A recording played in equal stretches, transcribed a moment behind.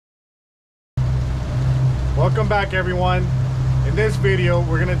Welcome back, everyone. In this video,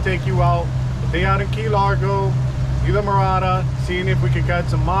 we're gonna take you out, day out in Key Largo, Isla Morada, seeing if we can catch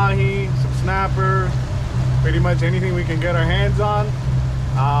some mahi, some snapper, pretty much anything we can get our hands on.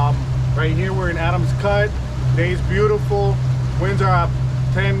 Right here, we're in Adams Cut. Day's beautiful. Winds are at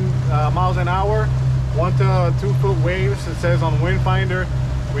 10 miles an hour. 1 to 2 foot waves. It says on wind finder.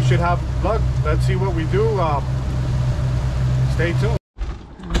 We should have luck. Let's see what we do. Stay tuned.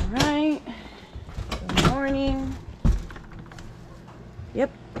 All right. Good morning.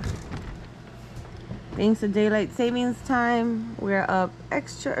 Yep. Thanks to daylight savings time, we're up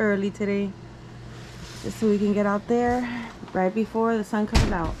extra early today, just so we can get out there right before the sun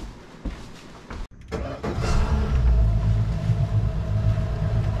comes out.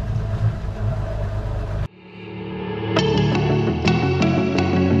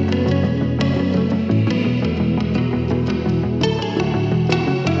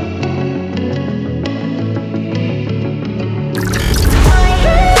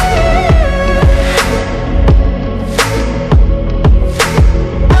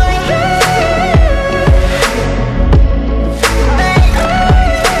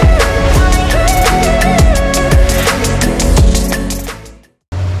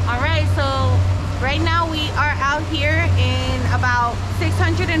 Here in about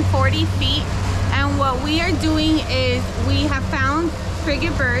 640 feet, and what we are doing is we have found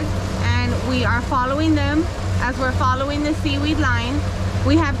frigate birds and we are following them as we're following the seaweed line.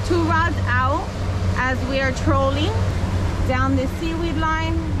 We have 2 rods out as we are trolling down this seaweed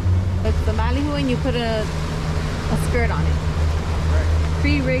line. It's the ballyhoo and you put a skirt on it.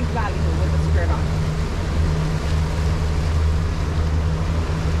 Pre-rigged ballyhoo with a skirt on it.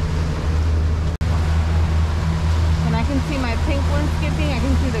 I can see my pink one skipping, I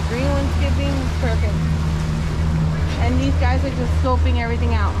can see the green one skipping. It's perfect. And these guys are just scoping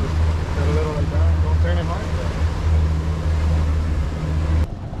everything out. Got a little like that. Don't turn him on.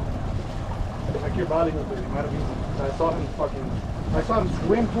 Like your body goes there. I saw him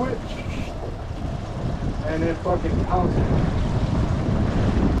swim to it and then fucking pounce it. It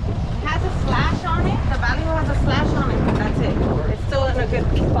has a slash on it. The ballyhoo has a slash on it, but that's it. It's still in a good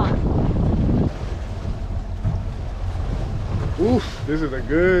spot. Oof, this is a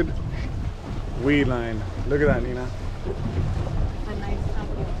good weed line. Look at that, Nina. A nice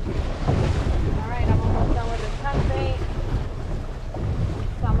chunky one. Alright, I'm almost done with the tuck bait.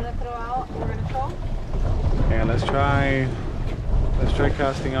 So I'm gonna throw out, we're gonna throw. And let's try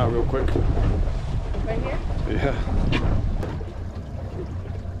casting out real quick. Right here? Yeah.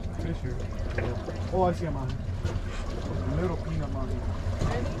 Oh, I see him on. A little peanut on here.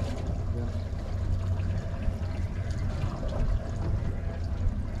 Ready?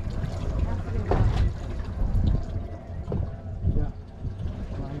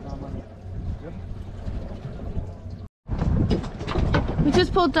 We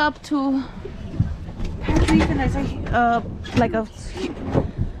just pulled up to Reefs and there's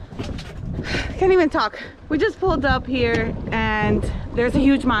can't even talk. We just pulled up here and there's a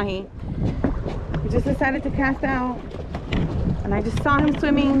huge mahi. We just decided to cast out and I just saw him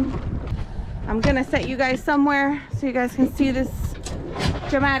swimming. I'm gonna set you guys somewhere so you guys can see this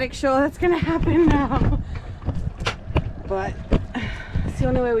dramatic show that's gonna happen now. But it's the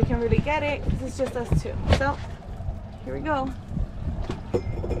only way we can really get it because it's just us two. So here we go.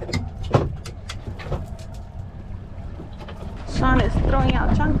 Sean is throwing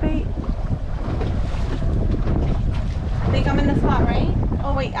out chunk bait. I think I'm in the spot, right?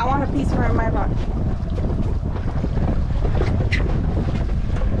 Oh wait, I want a piece for my rod.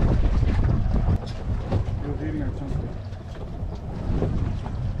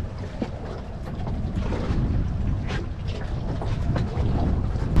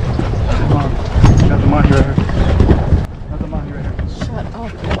 Got the mahi right here. Got the mahi right here. Shut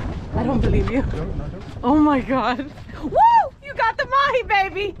up. I don't believe you. Oh my god. Woo! You got the mahi,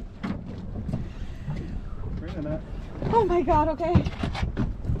 baby! Bringing that. Oh my god, okay.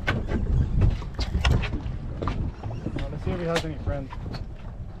 Let's see if he has any friends.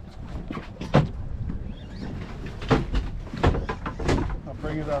 I'll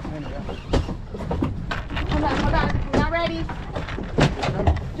bring his ass in, yeah. Hold on. I'm not ready.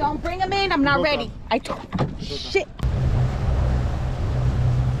 Don't bring him in. I'm not ready. Shit.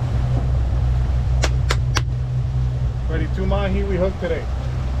 Ready, 2 mahi we hooked today.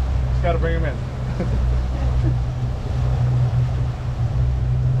 Just gotta bring him in.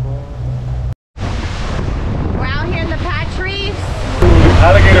 We're out here in the patch reefs.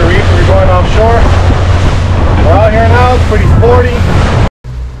 Alligator Reef, we're going offshore. We're out here now, it's pretty sporty.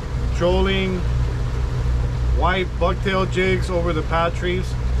 Trolling white bucktail jigs over the patch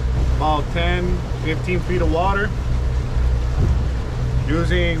reefs. about 10-15 feet of water,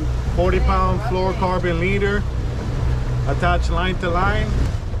 using 40-pound fluorocarbon leader, attached line to line.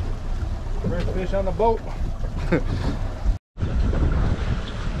 First fish on the boat.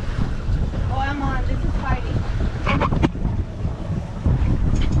 Oh, I'm on. This is fighting.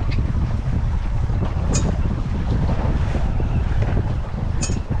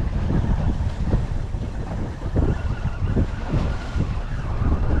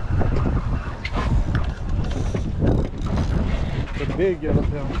 The big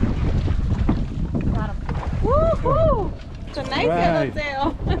yellowtail. Got him. Woohoo! It's a nice Right.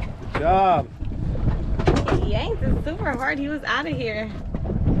 yellowtail. Good job. He yanked it super hard. He was out of here.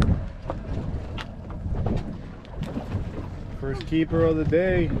 First keeper of the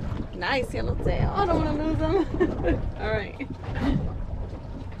day. Nice yellowtail. I don't want to lose him. All right.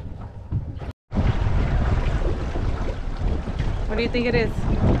 What do you think it is?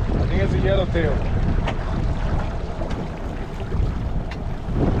 I think it's a yellowtail.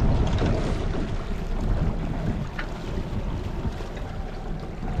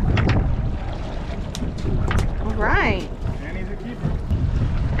 All right. And he's a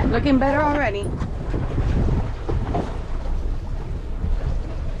keeper. Looking better already.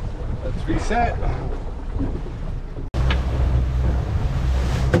 Let's reset.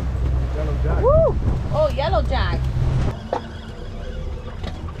 Yellow jack. Woo! Oh, yellow jack.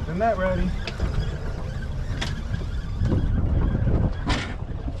 Isn't that ready?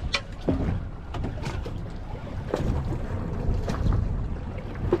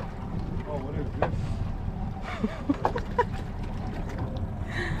 Oh, what is this?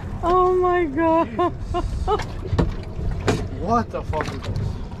 Oh my god. What the fuck is this?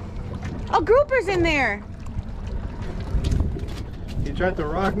 Oh, grouper's in there. He tried to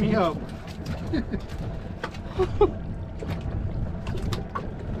rock me up.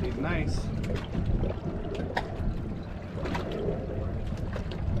 He's nice.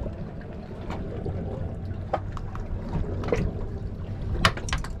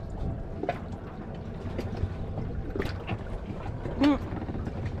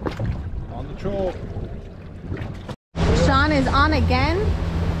 On the troll. Sean is on again,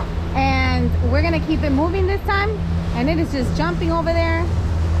 and we're gonna keep it moving this time, and it is just jumping over there.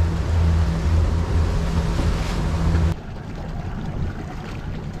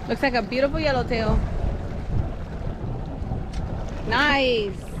 Looks like a beautiful yellowtail.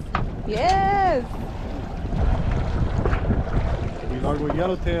 Nice. Yes. Largo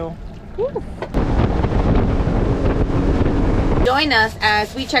yellowtail. Woo. Join us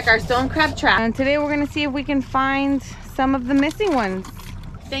as we check our stone crab trap. And today we're gonna see if we can find some of the missing ones.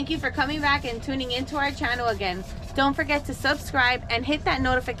 Thank you for coming back and tuning into our channel again. Don't forget to subscribe and hit that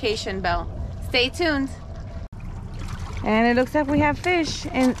notification bell. Stay tuned. And it looks like we have fish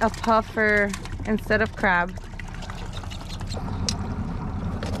in a puffer instead of crab.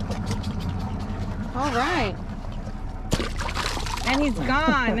 All right. And he's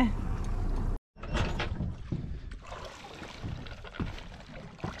gone.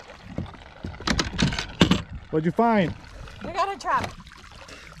 What'd you find? We got a trap.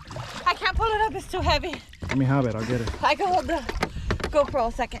 I can't pull it up, it's too heavy. Let me have it, I'll get it. I can hold the GoPro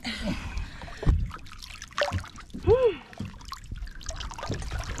a second.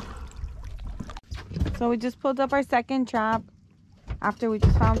 So we just pulled up our second trap after we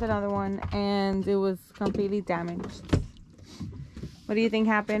just found another one, and it was completely damaged. What do you think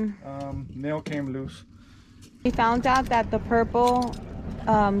happened? Nail came loose. We found out that the purple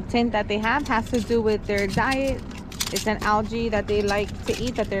tint that they have has to do with their diet. It's an algae that they like to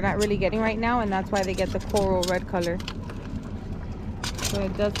eat that they're not really getting right now, and that's why they get the coral red color. So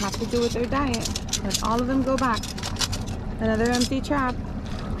it does have to do with their diet. Let all of them go back. Another empty trap.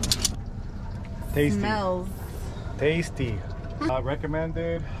 Tasty. Smells. Tasty.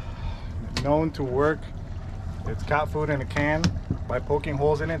 Recommended, known to work. It's cat food in a can by poking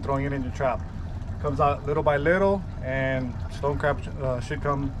holes in it and throwing it in your trap. Comes out little by little, and stone crab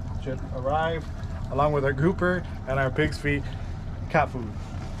should arrive along with our grouper and our pig's feet cat food.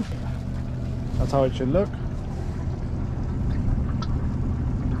 That's how it should look.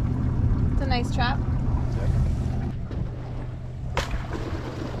 It's a nice trap.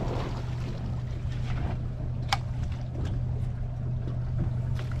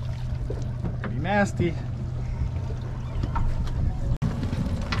 Pretty nasty.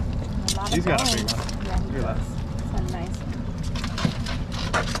 He's got a big one. Yeah, he Look at that. does. It's a nice one.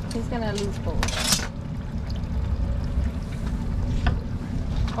 He's gonna lose both.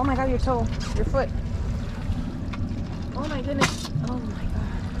 Oh my god, your toe, your foot. Oh my goodness. Oh my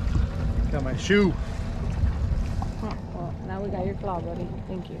god. Got my shoe. Oh, well, Now we got your claw, buddy.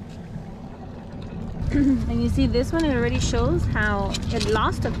 Thank you. And you see this one, it already shows how it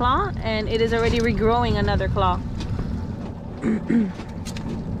lost a claw and it is already regrowing another claw.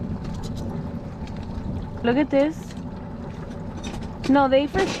 Look at this. No, they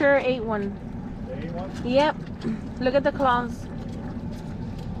for sure ate one. They ate one? Yep. Look at the claws.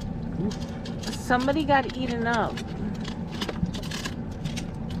 Oof. Somebody got eaten up.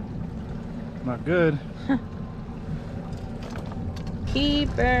 Not good.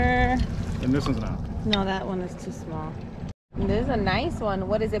 Keeper. And this one's not. No, that one is too small. This is a nice one.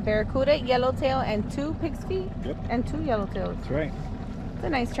 What is it? Barracuda, yellowtail, and 2 pig's feet? Yep. And 2 yellowtails. That's right. It's a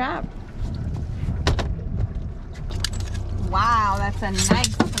nice trap. Wow, that's a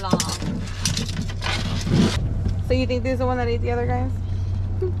nice claw. So you think this is the one that ate the other guys?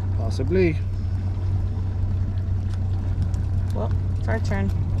 Possibly. Well, it's our turn.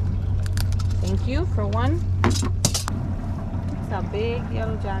 Thank you for one. It's a big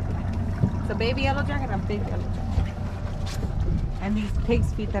yellow jacket. It's a baby yellow jacket and a big yellow jacket. And these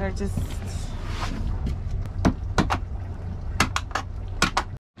pig's feet that are just...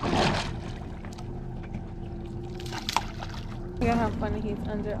 Look at how funny he's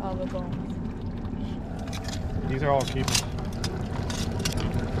under all the bones. These are all keepers.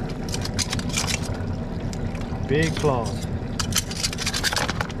 Big claws.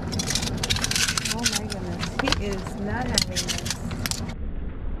 Oh my goodness, he is not having this.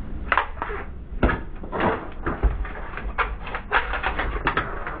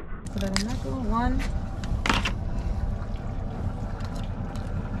 So let him not go. 1.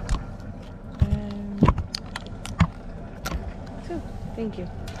 And 2. Thank you.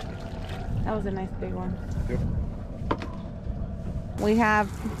 That was a nice big one. Yep. We have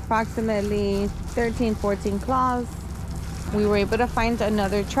approximately 13, 14 claws. We were able to find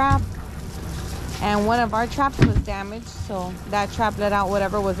another trap, and one of our traps was damaged, so that trap let out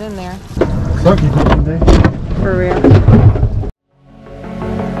whatever was in there. Lucky day. For real.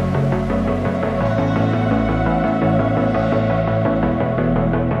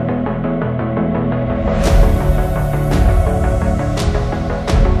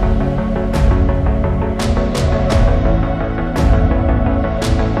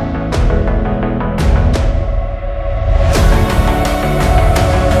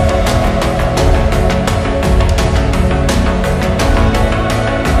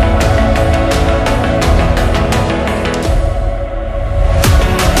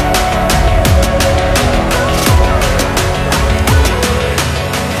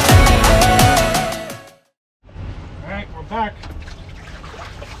 Back.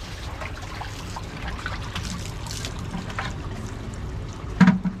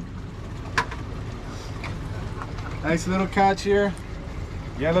 Nice little catch here.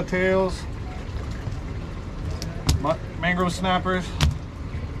 Yellowtails, mangrove snappers,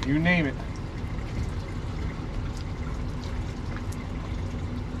 you name it.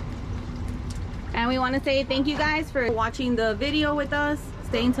 And we want to say thank you guys for watching the video with us,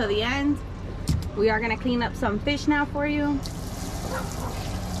 staying till the end. We are going to clean up some fish now for you.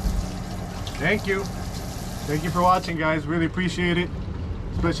 Thank you. Thank you for watching, guys. Really appreciate it.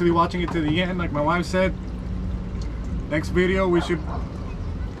 Especially watching it to the end, like my wife said. Next video, we should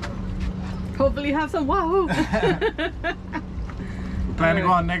hopefully have some wahoo. We plan to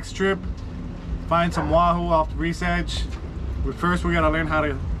go on next trip, find some wahoo off the Reefs edge. But first, we got to learn how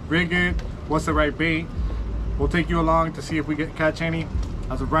to rig it, what's the right bait. We'll take you along to see if we catch any.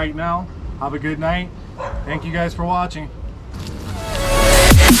 As of right now, have a good night. Thank you guys for watching. We